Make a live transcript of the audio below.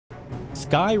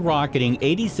Skyrocketing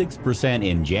 86%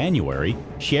 in January,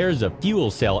 shares of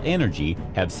FuelCell Energy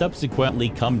have subsequently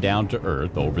come down to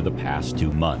earth over the past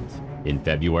 2 months. In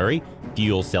February,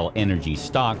 FuelCell Energy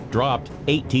stock dropped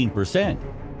 18%,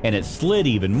 and it slid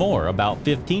even more, about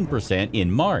 15%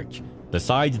 in March.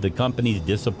 Besides the company's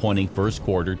disappointing first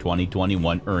quarter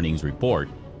 2021 earnings report,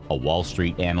 a Wall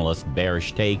Street analyst's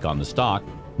bearish take on the stock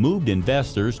moved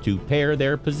investors to pare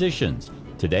their positions.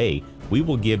 Today, we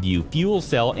will give you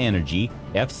FuelCell Energy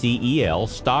FCEL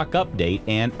stock update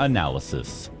and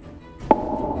analysis.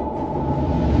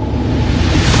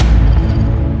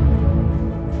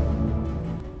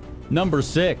 Number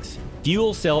 6.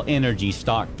 FuelCell Energy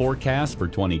stock forecast for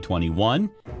 2021.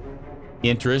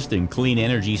 Interest in clean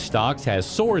energy stocks has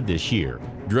soared this year,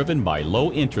 driven by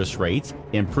low interest rates,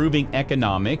 improving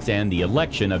economics, and the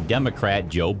election of Democrat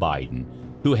Joe Biden,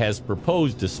 who has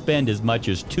proposed to spend as much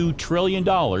as $2 trillion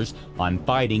on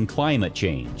fighting climate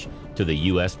change to the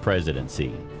U.S. presidency.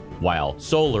 While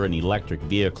solar and electric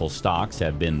vehicle stocks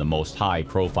have been the most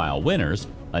high-profile winners,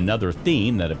 another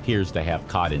theme that appears to have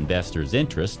caught investors'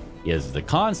 interest is the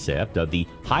concept of the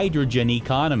hydrogen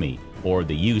economy, or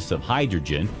the use of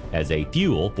hydrogen as a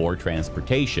fuel for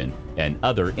transportation and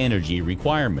other energy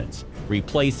requirements,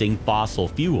 replacing fossil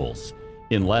fuels.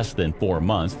 In less than 4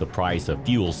 months, the price of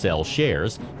FuelCell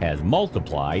shares has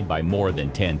multiplied by more than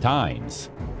 10 times.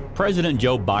 President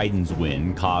Joe Biden's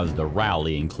win caused a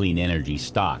rally in clean energy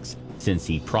stocks, since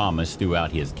he promised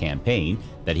throughout his campaign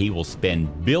that he will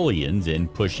spend billions in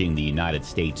pushing the United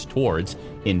States towards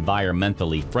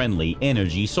environmentally friendly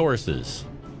energy sources.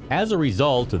 As a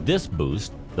result of this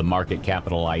boost, the market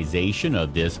capitalization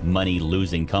of this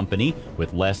money-losing company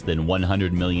with less than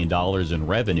 $100 million in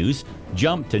revenues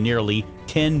jumped to nearly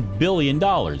 $10 billion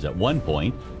at one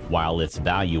point, while its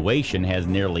valuation has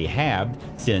nearly halved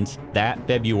since that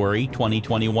February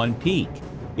 2021 peak.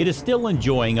 It is still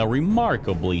enjoying a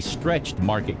remarkably stretched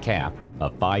market cap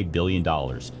of $5 billion,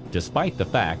 despite the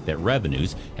fact that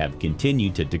revenues have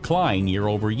continued to decline year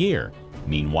over year.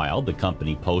 Meanwhile, the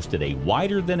company posted a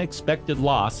wider-than-expected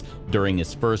loss during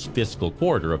its first fiscal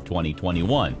quarter of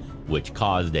 2021, which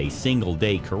caused a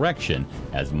single-day correction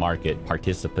as market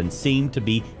participants seem to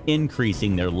be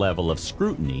increasing their level of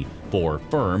scrutiny for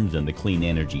firms in the clean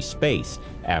energy space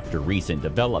after recent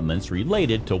developments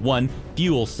related to one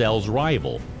FuelCell's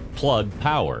rival, Plug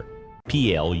Power,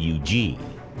 PLUG.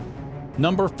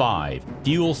 Number 5.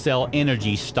 FuelCell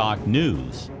Energy stock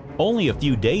news. Only a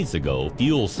few days ago,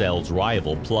 FuelCell's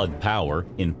rival Plug Power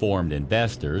informed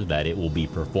investors that it will be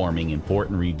performing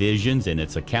important revisions in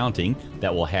its accounting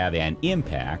that will have an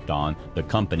impact on the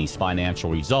company's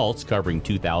financial results covering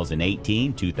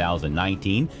 2018,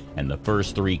 2019, and the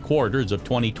first 3 quarters of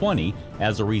 2020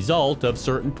 as a result of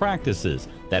certain practices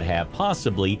that have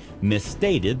possibly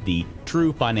misstated the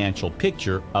true financial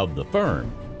picture of the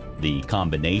firm. The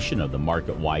combination of the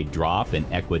market-wide drop in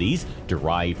equities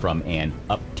derived from an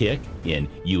uptick in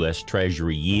U.S.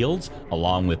 Treasury yields,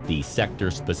 along with the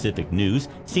sector-specific news,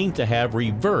 seem to have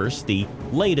reversed the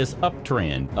latest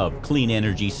uptrend of clean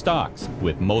energy stocks,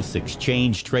 with most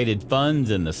exchange-traded funds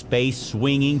in the space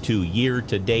swinging to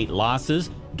year-to-date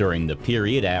losses during the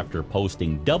period after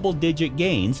posting double-digit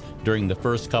gains during the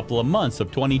first couple of months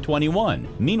of 2021.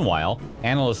 Meanwhile,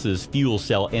 analysts'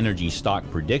 FuelCell Energy stock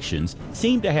predictions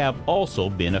seem to have also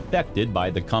been affected by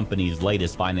the company's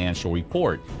latest financial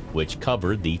report, which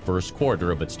covered the first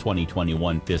quarter of its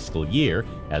 2021 fiscal year,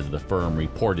 as the firm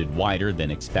reported wider than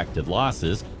expected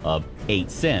losses of 8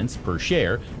 cents per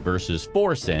share versus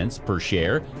 4 cents per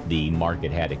share the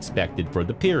market had expected for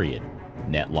the period.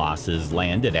 Net losses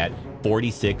landed at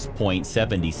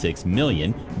 $46.76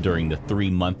 million during the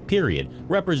 3-month period,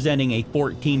 representing a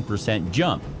 14%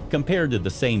 jump compared to the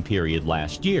same period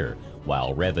last year,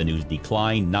 while revenues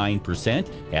declined 9%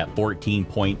 at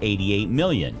 $14.88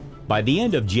 million. By the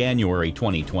end of January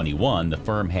 2021, the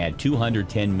firm had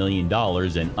 $210 million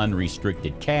in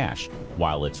unrestricted cash,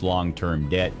 while its long-term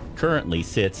debt currently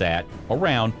sits at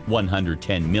around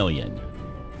 $110 million.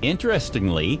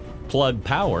 Interestingly, Plug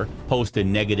Power posted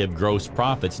negative gross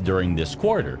profits during this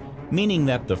quarter, meaning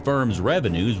that the firm's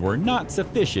revenues were not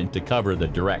sufficient to cover the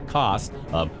direct cost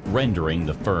of rendering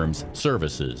the firm's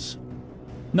services.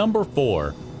 Number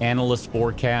 4. Analyst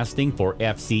forecasting for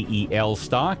FCEL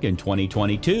stock in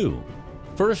 2022.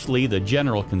 Firstly, the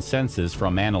general consensus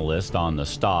from analysts on the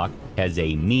stock has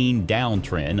a mean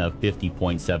downtrend of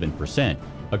 50.7%.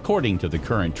 According to the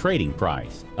current trading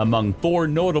price. Among 4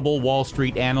 notable Wall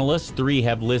Street analysts, 3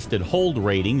 have listed hold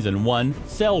ratings and 1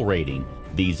 sell rating.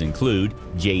 These include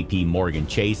J.P. Morgan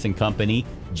Chase & Company.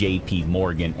 J.P.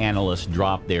 Morgan analysts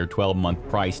dropped their 12-month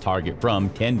price target from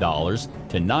 $10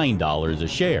 to $9 a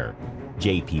share.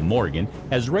 J.P. Morgan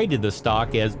has rated the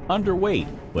stock as underweight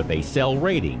with a sell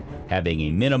rating, having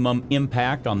a minimum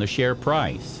impact on the share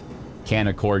price.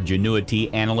 Canaccord Genuity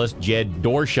analyst Jed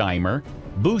Dorsheimer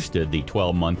boosted the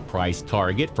 12-month price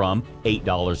target from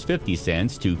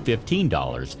 $8.50 to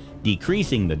 $15,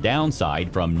 decreasing the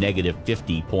downside from negative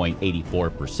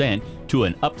 50.84% to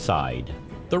an upside.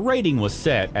 The rating was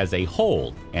set as a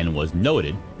hold and was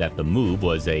noted that the move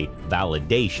was a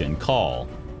validation call.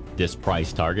 This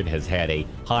price target has had a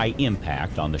high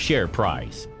impact on the share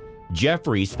price.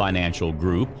 Jefferies Financial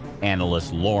Group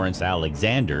analyst Lawrence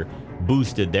Alexander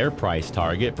boosted their price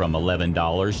target from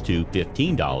 $11 to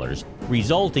 $15,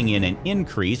 resulting in an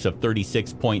increase of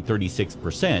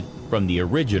 36.36% from the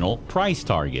original price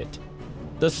target.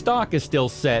 The stock is still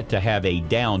set to have a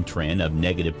downtrend of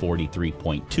negative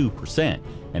 43.2%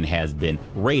 and has been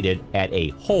rated at a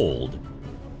hold.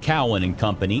 Cowen &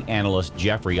 Company analyst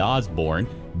Jeffrey Osborne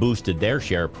boosted their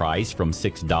share price from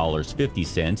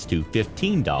 $6.50 to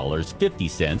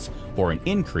 $15.50 for an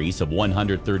increase of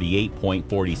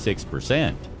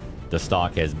 138.46%. The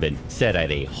stock has been set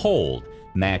at a hold,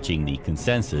 matching the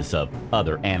consensus of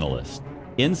other analysts.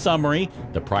 In summary,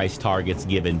 the price targets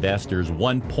give investors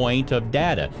 1 point of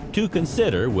data to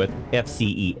consider with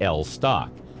FCEL stock.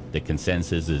 The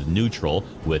consensus is neutral,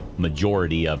 with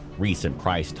majority of recent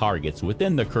price targets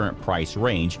within the current price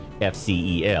range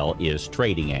FCEL is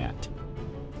trading at.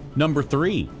 Number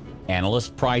 3,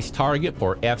 analyst price target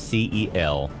for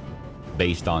FCEL.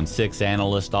 Based on 6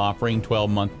 analysts offering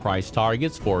 12-month price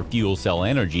targets for FuelCell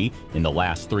Energy in the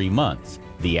last 3 months,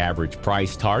 the average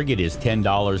price target is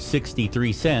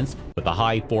 $10.63, with a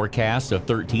high forecast of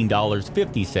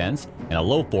 $13.50 and a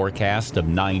low forecast of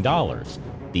 $9.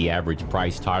 The average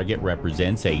price target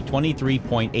represents a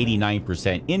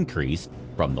 23.89% increase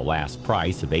from the last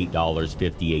price of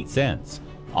 $8.58.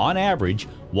 On average,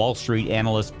 Wall Street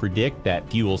analysts predict that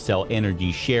FuelCell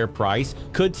Energy's share price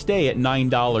could stay at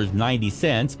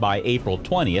 $9.90 by April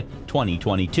 20th,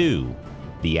 2022.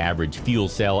 The average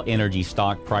FuelCell Energy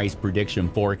stock price prediction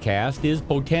forecast is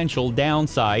potential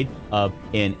downside of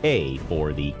NA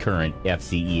for the current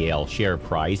FCEL share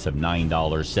price of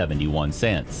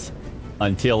 $9.71.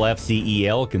 Until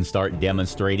FCEL can start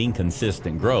demonstrating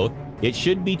consistent growth, it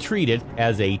should be treated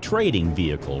as a trading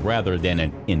vehicle rather than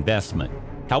an investment.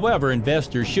 However,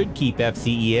 investors should keep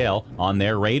FCEL on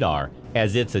their radar,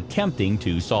 as it's attempting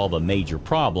to solve a major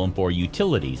problem for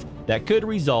utilities that could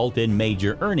result in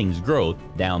major earnings growth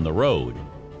down the road.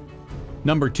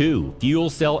 Number 2,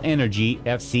 FuelCell Energy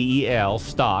FCEL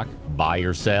stock, buy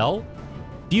or sell?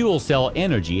 FuelCell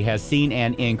Energy has seen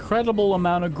an incredible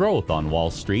amount of growth on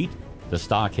Wall Street. The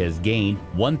stock has gained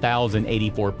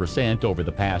 1,084% over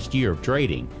the past year of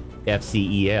trading.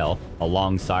 FCEL,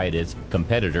 alongside its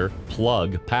competitor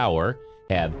Plug Power,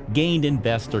 have gained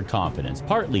investor confidence,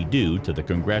 partly due to the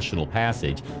congressional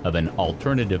passage of an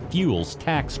alternative fuels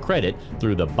tax credit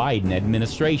through the Biden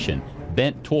administration,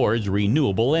 bent towards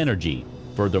renewable energy.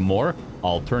 Furthermore,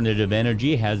 alternative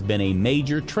energy has been a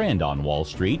major trend on Wall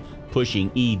Street,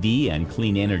 pushing EV and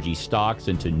clean energy stocks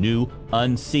into new,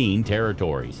 unseen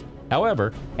territories.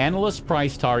 However, analyst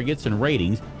price targets and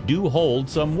ratings do hold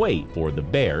some weight for the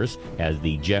bears, as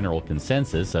the general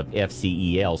consensus of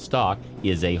FCEL stock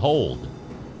is a hold.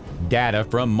 Data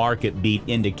from MarketBeat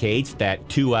indicates that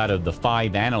 2 out of the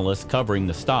 5 analysts covering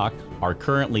the stock are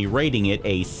currently rating it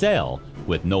a sell,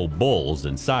 with no bulls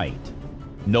in sight.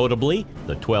 Notably,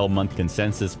 the 12-month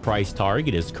consensus price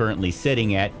target is currently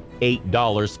sitting at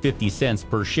 $8.50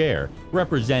 per share,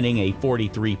 representing a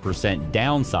 43%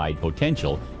 downside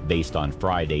potential based on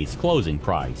Friday's closing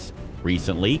price.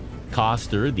 Recently,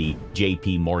 Koster, the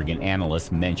J.P. Morgan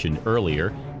analyst mentioned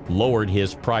earlier, lowered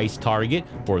his price target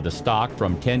for the stock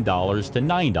from $10 to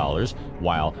 $9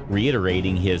 while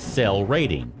reiterating his sell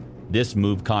rating. This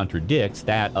move contradicts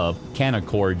that of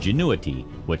Canaccord Genuity,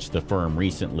 which the firm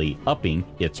recently upping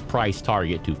its price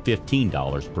target to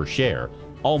 $15 per share,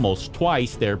 almost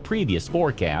twice their previous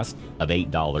forecast of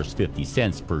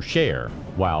 $8.50 per share,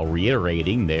 while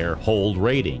reiterating their hold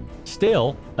rating.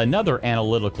 Still, another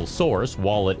analytical source,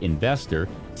 Wallet Investor,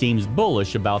 seems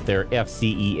bullish about their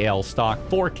FCEL stock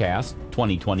forecast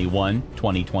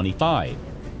 2021-2025.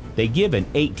 They give an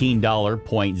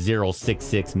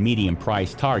 $18.066 median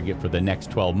price target for the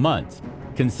next 12 months,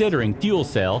 considering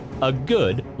FuelCell a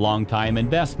good long-time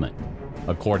investment.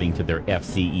 According to their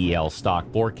FCEL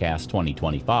stock forecast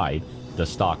 2025, the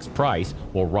stock's price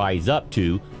will rise up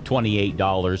to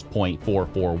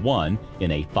 $28.441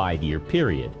 in a 5-year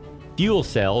period. Fuel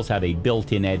cells have a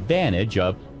built-in advantage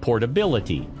of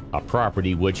portability, a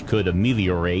property which could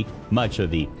ameliorate much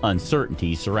of the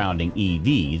uncertainty surrounding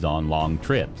EVs on long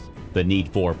trips. The need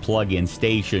for plug-in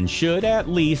stations should, at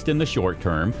least in the short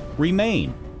term,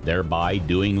 remain, thereby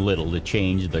doing little to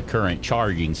change the current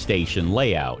charging station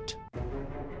layout.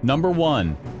 Number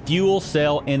 1.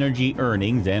 FuelCell Energy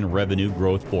Earnings and Revenue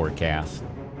Growth Forecast.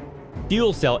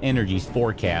 FuelCell Energy's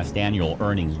forecast annual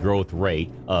earnings growth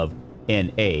rate of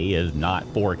NA is not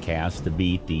forecast to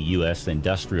beat the U.S.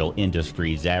 industrial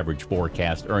industry's average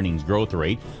forecast earnings growth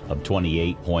rate of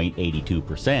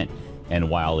 28.82%. And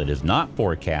while it is not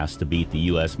forecast to beat the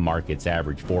U.S. market's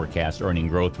average forecast earning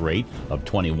growth rate of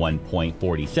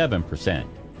 21.47%.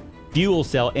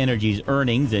 FuelCell Energy's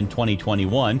earnings in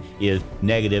 2021 is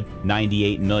negative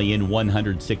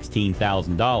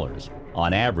 $98,116,000.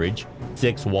 On average,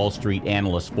 6 Wall Street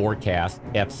analysts forecast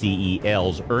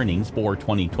FCEL's earnings for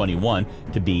 2021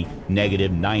 to be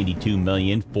negative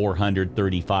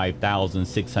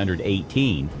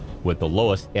 $92,435,618, with the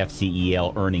lowest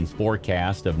FCEL earnings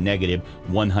forecast of negative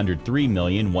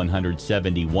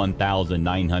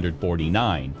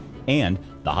 $103,171,949, and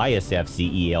the highest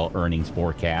FCEL earnings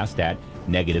forecast at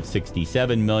negative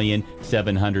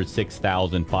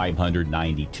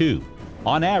 $67,706,592.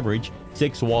 On average,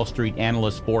 6 Wall Street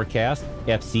analysts forecast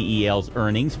FCEL's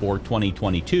earnings for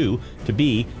 2022 to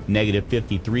be negative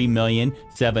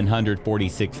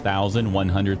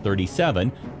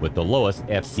 $53,746,137, with the lowest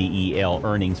FCEL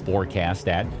earnings forecast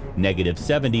at negative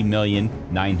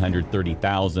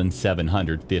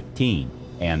 $70,930,715,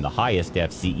 and the highest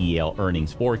FCEL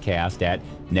earnings forecast at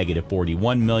negative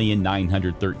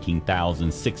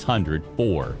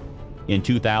 $41,913,604. In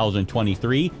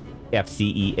 2023,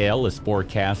 FCEL is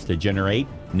forecast to generate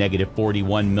negative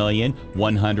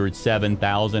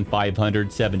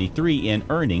 $41,107,573 in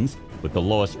earnings, with the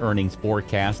lowest earnings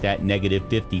forecast at negative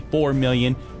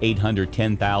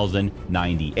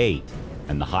 $54,810,098,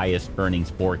 and the highest earnings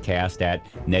forecast at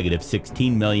negative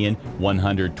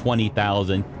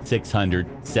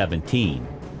 $16,120,617.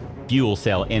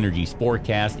 FuelCell Energy's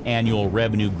forecast annual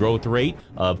revenue growth rate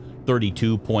of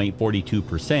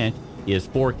 32.42% is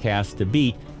forecast to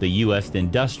beat the U.S.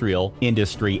 industrial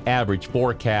industry average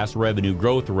forecast revenue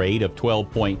growth rate of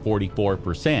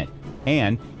 12.44%,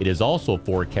 and it is also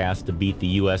forecast to beat the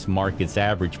U.S. market's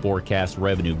average forecast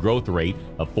revenue growth rate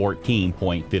of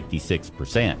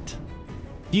 14.56%.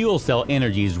 FuelCell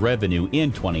Energy's revenue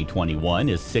in 2021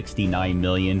 is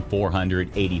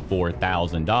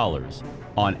 $69,484,000.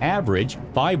 On average,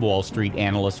 5 Wall Street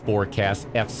analysts forecast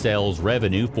FCEL's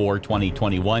revenue for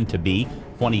 2021 to be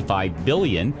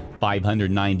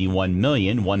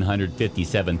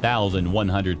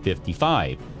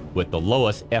 $25,591,157,155, with the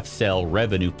lowest FCEL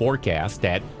revenue forecast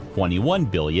at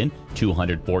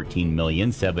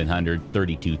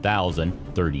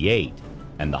 $21,214,732,038,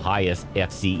 and the highest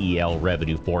FCEL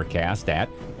revenue forecast at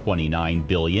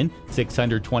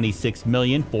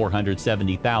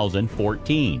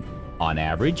 $29,626,470,014. On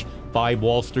average, 5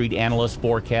 Wall Street analysts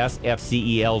forecast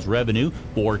FCEL's revenue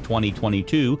for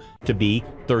 2022 to be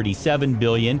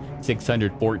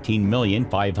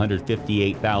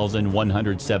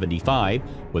 $37,614,558,175,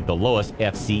 with the lowest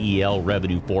FCEL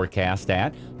revenue forecast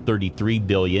at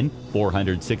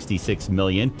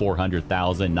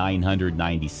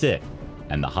 $33,466,400,996,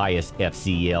 and the highest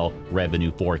FCEL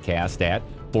revenue forecast at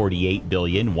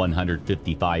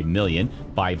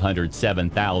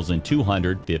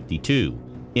 $48,155,507,252.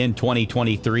 In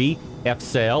 2023,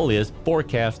 FCEL is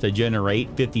forecast to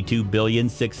generate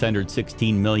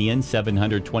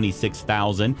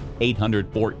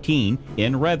 $52,616,726,814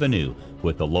 in revenue,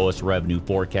 with the lowest revenue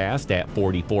forecast at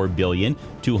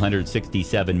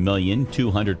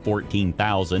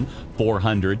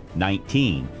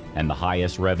 $44,267,214,419, and the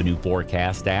highest revenue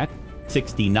forecast at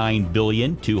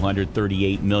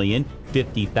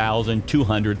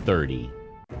 $69,238,050,230.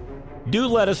 Do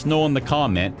let us know in the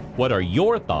comment what are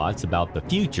your thoughts about the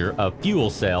future of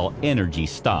FuelCell Energy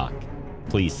stock.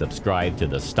 Please subscribe to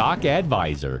the Stock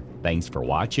Advisor. Thanks for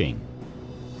watching.